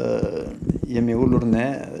 jemi ulur ne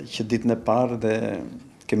që ditën e parë dhe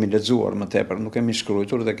kemi lexuar më tepër, nuk kemi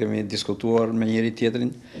shkruar dhe kemi diskutuar me njëri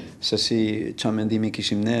tjetrin se si çfarë mendimi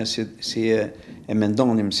kishim ne, si e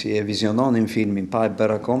mendonim, si e viziononim filmin, pa e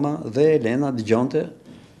bërë akoma, dhe Elena dëgjonte,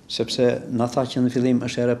 sepse na tha që në fillim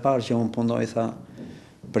është herë e parë që unë punoj, tha,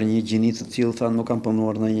 për një gjini të tillë, tha, nuk kam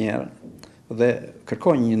punuar ndonjëherë. Dhe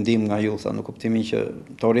kërkoj një ndihmë nga ju, tha, në kuptimin që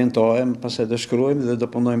të orientohem, pastaj do shkruajmë dhe do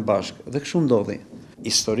punojmë bashkë. Dhe kështu ndodhi.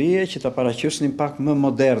 Historie që ta paraqesnim pak më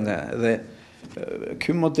moderne dhe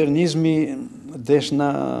ky modernizmi desh na,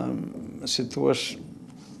 si thuash,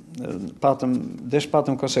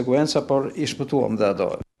 patëm konsekuenca, por i shpëtuam dhe ato.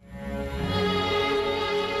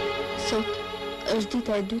 Sot është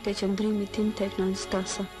dita e dytë e qëndrimit tim tek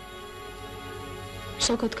Anastasa.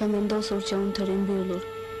 Shokët kanë vendosur që unë të rimbyllur,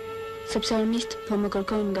 sepse armiqt po më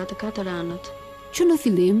kërkojnë nga të katër anët. Që në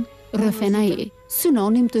fillim, rrëfena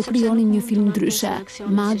synonim të krijonin një film ndryshe,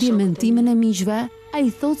 madje mentimin e miqve, ai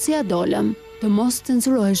thotë si ja dolëm, të mos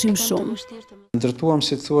censuroheshim shumë. Ndërtuam,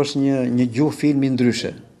 si thuash, një gjuhë filmi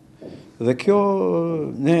ndryshe. Dhe kjo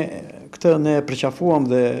ne përqafuam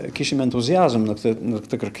dhe kishim entuziazëm në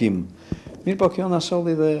këtë kërkim. Mirë, po kjo na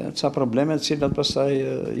solli dhe ca probleme të cilat pastaj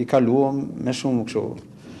i kaluam me shumë kështu.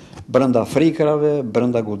 Brenda frikrave,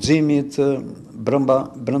 brenda guximit,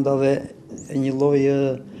 brenda dhe një lloj,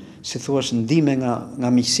 si thuash, ndime nga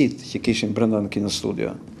miqësitë që kishim brenda në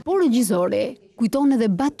kinostudio. Por regjizori kujton edhe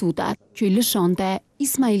batutat që i lëshonte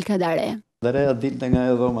Ismail Kadare. Dareja dilte nga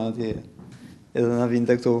e dhoma atje, edhe na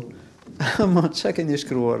vinte këtu. Ma çka keni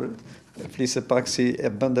shkruar? Fliste pak si, e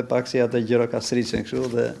bënte pak si atë gjëra kastricën kështu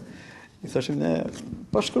dhe i thashim ne,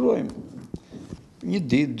 pa shkruajmë. 1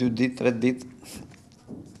 ditë, 2 ditë, 3 ditë.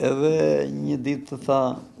 Edhe një ditë të tha,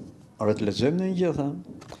 ore të lexojmë në një gjë, tha.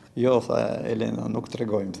 Jo, tha Elena, nuk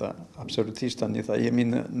tregojmë, tha. Absolutisht tani, tha, jemi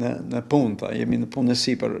në punë, tha, jemi në punë e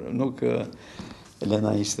sipër, nuk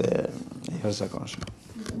Elena ishte e jashtëzakonshme.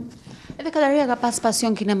 Edhe Kadaria ka pas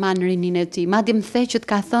pasion kinema në rinin e tij. Madje më the që të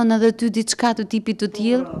ka thënë edhe ty diçka të tipit të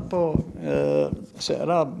tillë. Po, se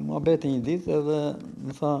ra muhabeti një ditë edhe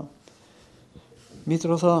më tha,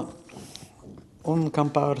 Mitro, tha, unë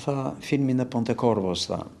kam parë, tha, filmin e Pontecorvos,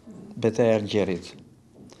 tha, Beteja e Algjerit.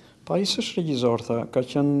 Pa ai s'është regjizor, tha, ka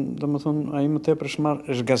qenë, domethënë, ai më tepër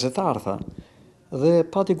është gazetar, tha. Dhe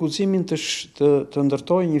pati guximin të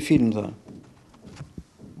ndërtoj një film, tha.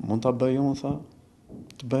 Mund ta bëj unë, tha,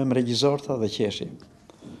 të bëhem regjizor, tha, dhe qeshi.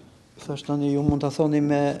 Thash, tani ju mund ta thoni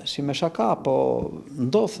si me shaka, po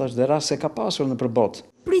ndodh, thash, dhe raste ka pasur në përbot.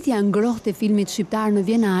 Pritja ngrohtë e filmit shqiptar në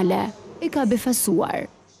Bienale e ka befasuar.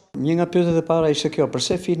 Një nga pyetjet e para ishte kjo,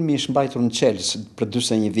 përse filmi është mbajtur në Chelsea për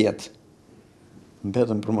 41 vjet?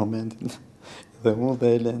 Mbetëm për momentin, dhe unë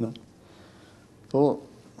dhe Elena. Po,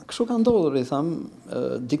 kështu ka ndodhur, i tham,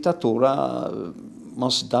 diktatura,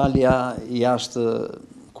 mos dalja jashtë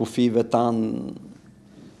kufive tanë,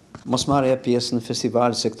 mos marrja pjesë në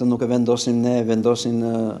festival, se këtë nuk e vendosin ne, vendosin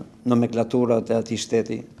nomenklaturat e atij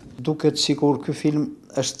shteti. Duket sikur ky film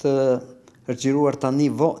është regjiruar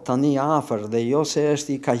tani afër dhe jo se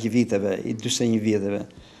është i kaq viteve, i 41 vjeteve.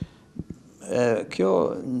 Kjo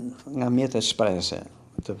nga mjetet shprehëse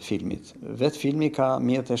të filmit. Vetë filmi ka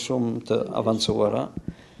mjete shumë të avancuara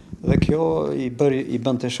dhe kjo i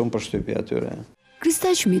bënte shumë përshtypje atyre.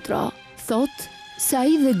 Kristaq Mitro thot se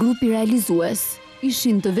ai dhe grupi realizues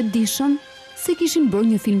ishin të vetëdijshëm se kishin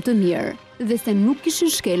bërë një film të mirë dhe se nuk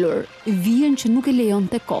kishin shkelur vijën që nuk e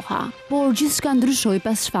lejonte koha, por gjithçka ndryshoi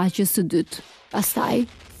pas shfaqjes së dytë. Pastaj,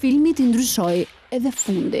 filmit i ndryshoi edhe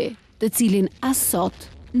fundi, të cilin as sot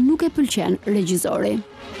nuk e pëlqen regjizori.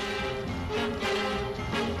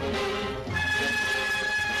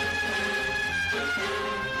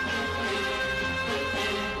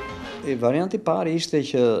 Varianti parë ishte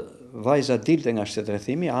që vajza dilte nga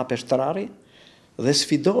shtetërrethimi, hape shtrari dhe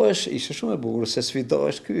sfidohesh, ishte shumë e bukur se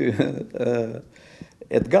sfidohesh ky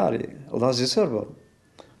Edgari, Llazi Sërbo,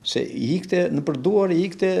 se i ikte në përduar, i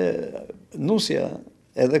ikte nusja,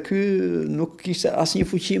 edhe ky nuk kishte asnjë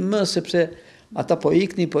fuqi më, sepse ata po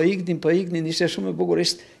iknin, ishte shumë e bukur,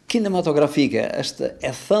 ishte kinematografike, është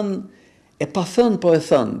e thënë, e pa thënë po e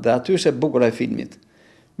thënë, dhe aty është e bukur e filmit.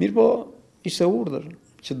 Mirë po, ishte urdhër,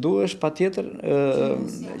 që duhesh patjetër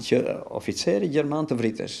që oficeri gjerman të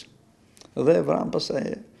vritesh. Dhe vram pastaj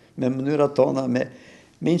me mënyrat tona, me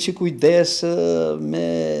një që kujdes,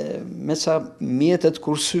 me ca mjetet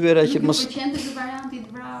kursyera që mos... Nuk pëlqente ky varianti i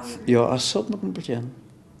vrarë? Jo, as sot nuk më pëlqen.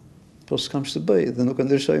 Po s'kam që të bëj dhe nuk e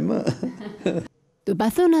ndryshoj më. Të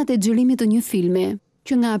bathonat e xhirimit të një filmi,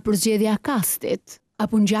 që nga përzgjedhja kastit,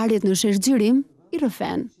 apo ngjarjet në shesh xhirim, i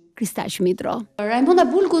rrëfen Kristaq Mitro. Raimonda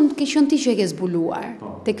Bulkun ke qenë ti që e ke zbuluar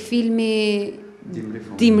tek filmi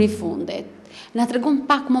Dimri i fundit. Na tregon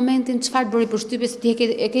pak momentin çfarë bëri përshtypje se ti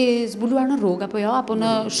e ke zbuluar në rrugë apo jo, apo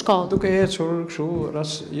në shkollë? Duke ecur kështu,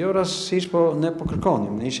 jo rastësisht, po ne po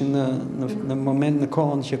kërkonim, ne ishim në moment në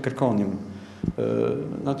kohën që kërkonim.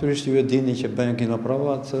 Natyrisht ju e dini që bëjnë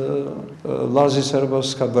kinoprovat, Llazi Sërbo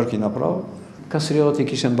s'ka bërë kinoprov, Kasrioti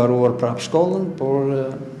kishte mbaruar prap shkollën, por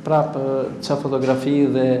prap ca fotografi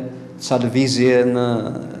dhe ca lëvizje në,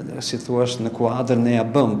 si thuash, në kuadër ne ja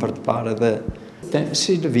bëm për të parë edhe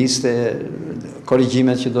si lëvizte,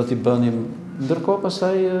 korrigjimet që do t'i bënim. Ndërkohë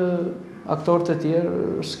pastaj aktorët e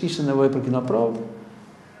tjerë s'kishte nevojë për kinoprov.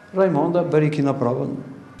 Raimonda bëri kinoprovën.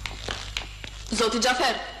 Zoti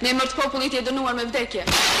Xhafer, në emër të popullit i dënuar me vdekje.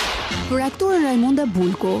 Për aktoren Raimonda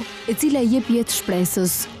Bulku, e cila jep jetë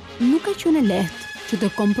shpresës, nuk ka qenë lehtë që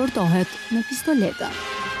të komportohet me pistoleta.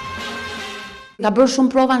 Ka bërë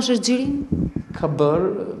shumë prova në shesh xhirim? Ka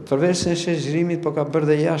bërë, përveç se shesh xhirimit, po ka bërë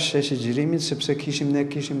dhe jashtë shesh xhirimit, sepse ne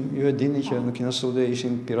kishim, ju e dini që në kinostudio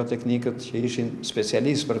ishin piroteknikët që ishin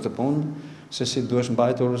specialistë për këtë punë, se si duhesh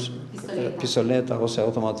mbajtur pistoleta ose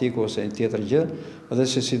automatiku ose tjetër gjë, dhe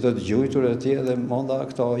se si do të gjujtur e tje, dhe monda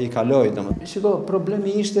këto i kaloj. Shiko,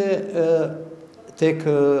 problemi ishte tek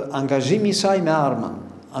angazhimi i saj me armën.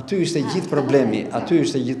 Aty ishte gjithë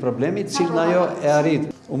problemi, cilën ajo e arrit.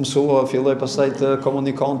 U mësua, filloi pastaj të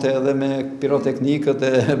komunikonte edhe me piroteknikët,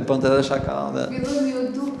 e bënte edhe shaka. Filloi me u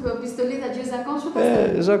duk pistoleta gjë zakonshme?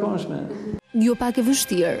 Zakonshme. Jo pak e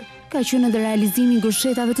vështirë, ka qenë edhe realizimi i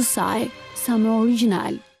gërshetave të saj, sa më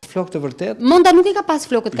origjinal. Flok të vërtet. Monda nuk i ka pas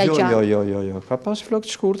flokët kaq gjatë. Jo, ka pas flokë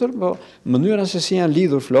të shkurtër, po mënyra se si janë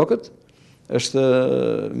lidhur flokët është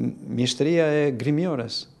mjeshtria e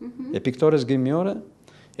grimjores, e piktores grimjore,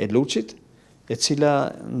 e Luçit, e cila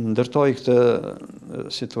ndërtoi këtë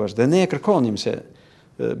situatë. Dhe ne e kërkonim se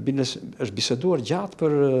është biseduar gjatë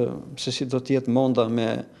për se si do të jetë monda me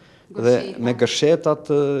gërshetat,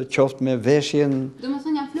 qoftë me veshjen.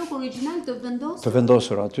 Domethënë janë flokë origjinal të vendosur. Të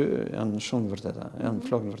vendosur aty, janë shumë vërteta, janë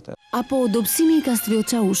flokë vërtet. Apo dobësimi i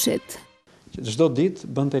Kastriot Çaushit. Çdo ditë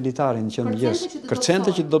bënte elitarin që mëngjes,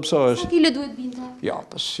 kërcente që të dobësohesh. Sa kile duhet vinte? Jo,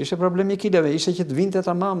 pas ishte problemi i kileve, ishte që të vinte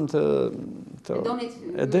tamam të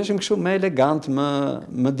e deshim kështu më elegant,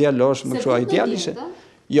 më djalosh, më kështu ideal ishte.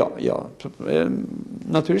 Jo,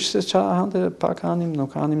 natyrisht se ça hante pak hanim,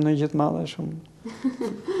 nuk hanim në gjë të madhe shumë.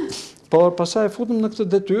 Por pastaj e futëm në këtë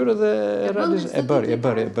detyrë dhe e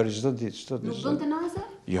bëri çdo ditë. Nuk bënte naze?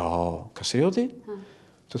 Jo, Kasrioti?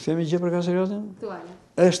 Tu themi gjë për Kasriotin? Tuale.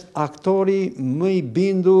 Është aktori më i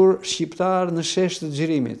bindur shqiptar në shesh të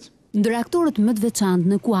xhirimit. Ndër aktorët më të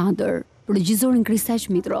veçantë në kuadër, për regjisorin Kristaq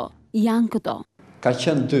Mitro, janë këto. Ka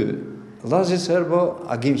qenë dy, Llazi Sërbo,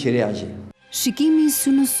 Agim Qiriaqi. Shikimi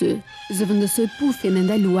sy në sy zëvendësoi puthjen e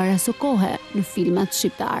ndaluar asë kohe në filmat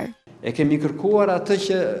shqiptar. E kemi kërkuar atë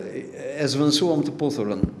që e zvendësuam të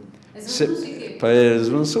puthurën. Po e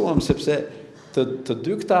zvendësuam sepse të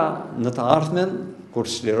dy këta në të ardhmen, kur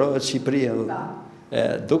çlirohet Shqipëria,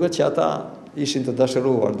 duket që ata ishin të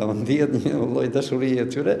dashuruar, do ndihet një lloj dashurie e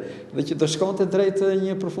tyre dhe që do shkonte drejt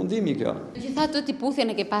një përfundimi kjo. Megjithatë ti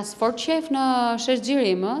puthjen e ke pas fort qef në shesh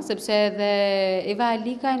xhirim, sepse edhe Eva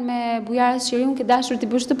Alikajn me Bujarën Shiriun ke dashur ti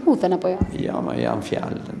bësh të puthen apo jo? Jo, ma jam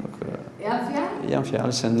fjalë, nuk. Jam fjalë? Jam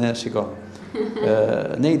fjalë se ne shiko.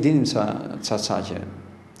 Ne i dinim ca çaqe,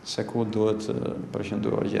 se ku duhet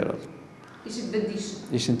përqendruar gjërat.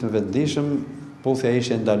 Ishin të vendishëm, puthja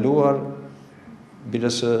ishte ndaluar.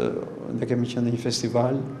 Bilës ne kemi qenë në një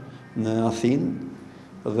festival në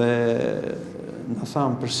Athinë dhe na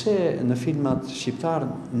thamë përse në filmat shqiptar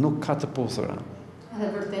nuk ka të puthura.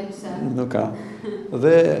 Edhe vërtet pse? Nuk ka.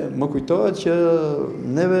 Dhe më kujtohet që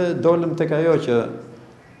neve dolëm tek ajo që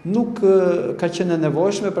nuk ka qenë e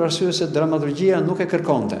nevojshme për arsye se dramaturgjia nuk e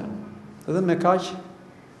kërkonte. Dhe me kaq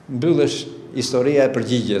mbyllesh historia e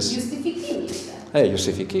përgjigjes. Justifikim ishte.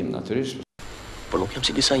 Justifikim, natyrisht. Por nuk jam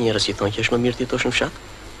si disa njerëz që thonë që është më mirë të jetosh në fshat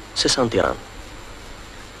se sa në Tiranë.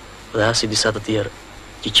 Dhe as si disa të tjerë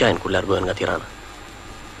që qajnë kur largohen nga Tirana.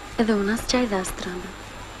 Edhe unë as qaj dhe as trana.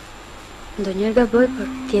 Ndonjëherë gaboj, por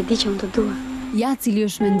ti e di që unë të dua. Ja cili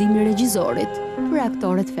është mendimi i regjisorit për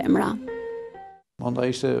aktoret femra. Monda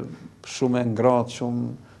ishte shumë e ngratë, shumë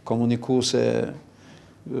komunikuese,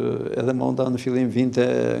 edhe monda në fillim vinte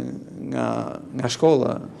nga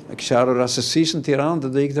shkolla. Kisha ardhur rastësisht në Tiranë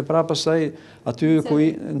dhe do ikte prapë pastaj aty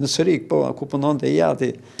në Sërik, po, ku punonte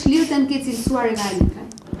Jati. Shlirten ke cilësuar nga Alika.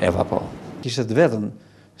 Eva po. Kishte të vetën,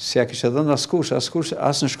 si ja kishte dhënë askush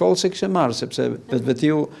as në shkollë se kishte marrë, sepse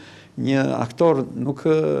vetvetiu një aktor nuk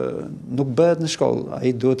bëhet në shkollë,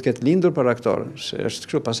 ai duhet të ketë lindur për aktor, se është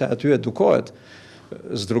kështu, pastaj aty edukohet,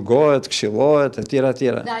 zdrugohet, këshillohet, e tjera.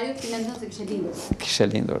 Dhe ajo ti mendon se kishte lindur? Kishte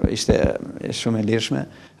lindur, ishte shumë e lirshme,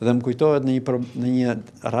 dhe më kujtohet në një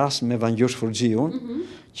rast me Vangjush Furxhiun,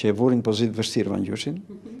 që e vurin pozitë vështirë Vangjushin,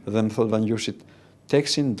 dhe më thot Vangjushit,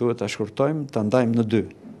 tekstin duhet ta shkurtojmë, ta ndajmë në 2.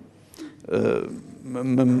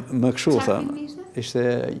 Më këshu, tha, ishte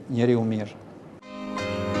njeriu mirë.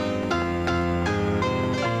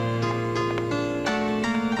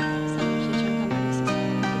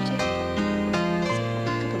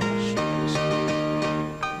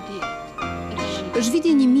 Është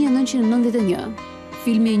viti 1991,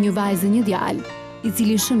 filmi Një vajzë një djalë, i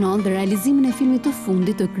cili shënon dhe realizimin e filmit të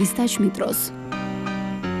fundit të Kristaq Mitros.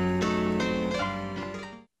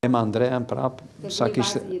 Ema Andrean prap, sa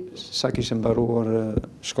kishte mbaruar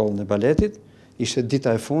shkollën e baletit, ishte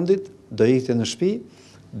dita e fundit, do ikte në shtëpi,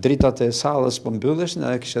 dritat e sallës po mbylleshin,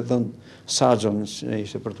 ai kishte dhënë saxhon që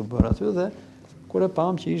ishte për të bërë aty dhe kur e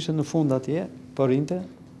pam që ishte në fund atje, po rinte,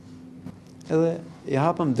 edhe i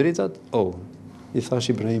hapëm dritat, i thash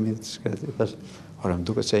Ibrahimit, i thash, ora më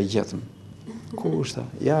duket se e gjetëm. Ku është?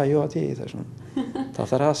 Ja, jo atje, i thash. Ta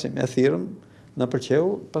tharasim, e thirrëm në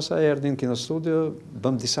përqeu, pastaj erdhin kino studio,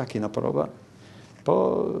 bëm disa kino prova, po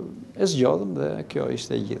e zgjodhëm dhe kjo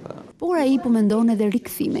ishte e gjitha. Por ai po mendon edhe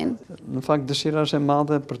rikthimin. Në fakt dëshira është e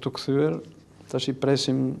madhe për të kthyer, tash i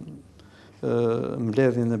presim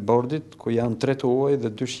mbledhjen e bordit, ku janë 3 të huaj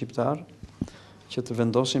dhe 2 shqiptar, që të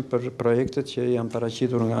vendosin për projektet që janë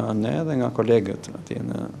paraqitur nga ne dhe nga kolegët atje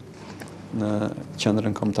në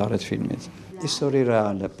qendrën kombëtare të filmit. Histori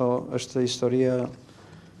reale, po është historia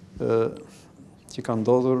që ka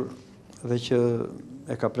ndodhur dhe që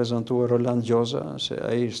e ka prezantuar Roland Gjoza, se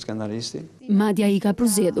ai është skenaristi. Madje ai ka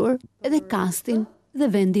përzgjedhur edhe castin dhe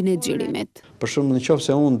vendin e xhirimit. Për shembull,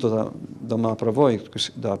 nëse unë do më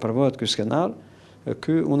aprovohet ky skenar,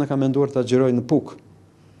 unë kam menduar ta xhiroj në Puk.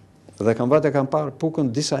 Dhe kam parë Pukën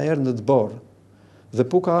disa herë në të borë. Dhe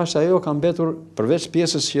Puka është ajo ka mbetur, përveç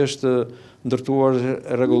pjesës që është ndërtuar,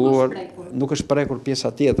 rregulluar, nuk është prekur pjesa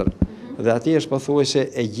tjetër. Dhe atje është pothuajse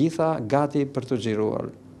e gjitha gati për të xhiruar.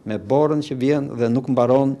 Me borën që vjen dhe nuk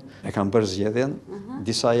mbaron, e kam bërë zgjedhjen.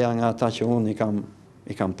 Disa janë nga ata që unë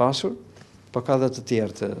i kam pasur, po ka dhe të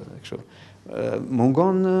tjerë të kështu.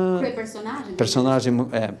 Mungon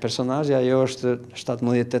personazhi ajo është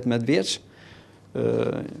 17-18 vjeç.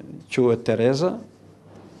 Quhet Tereza,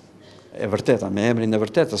 e vërteta, me emrin e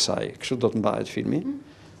vërtet të saj, kështu do të mbahet filmi,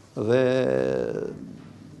 dhe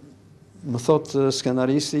më thot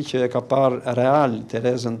skenaristi që e ka parë real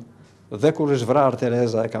Terezën, dhe kur është vrarë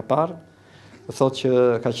Tereza e ka parë, thot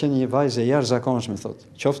që ka qenë një vajzë e jashtëzakonshme, thot,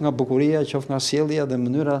 qoftë nga bukuria, qoftë nga sjellja dhe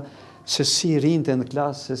mënyra se si rinte në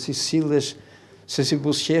klasë, se si sillesh, se si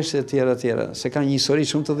buzëqeshte e tjera, se ka një histori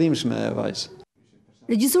shumë të dhimbshme e vajzë.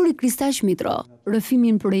 Regjisori Kristaq Mitro,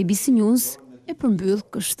 rrëfimin për ABC News e përmbyll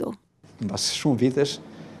kështu. Mbas shumë vitesh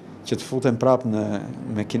që të futen prapë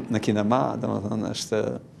në kinema, domethënë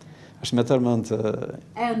është me tërmend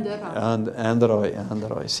e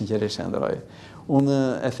ëndroj, sinqerisht e ëndroj. Unë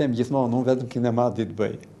e them gjithmonë, unë vetëm kinema di të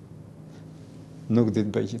bëj. Nuk di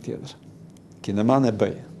të bëj gjë tjetër. Kineman e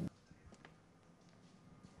bëj.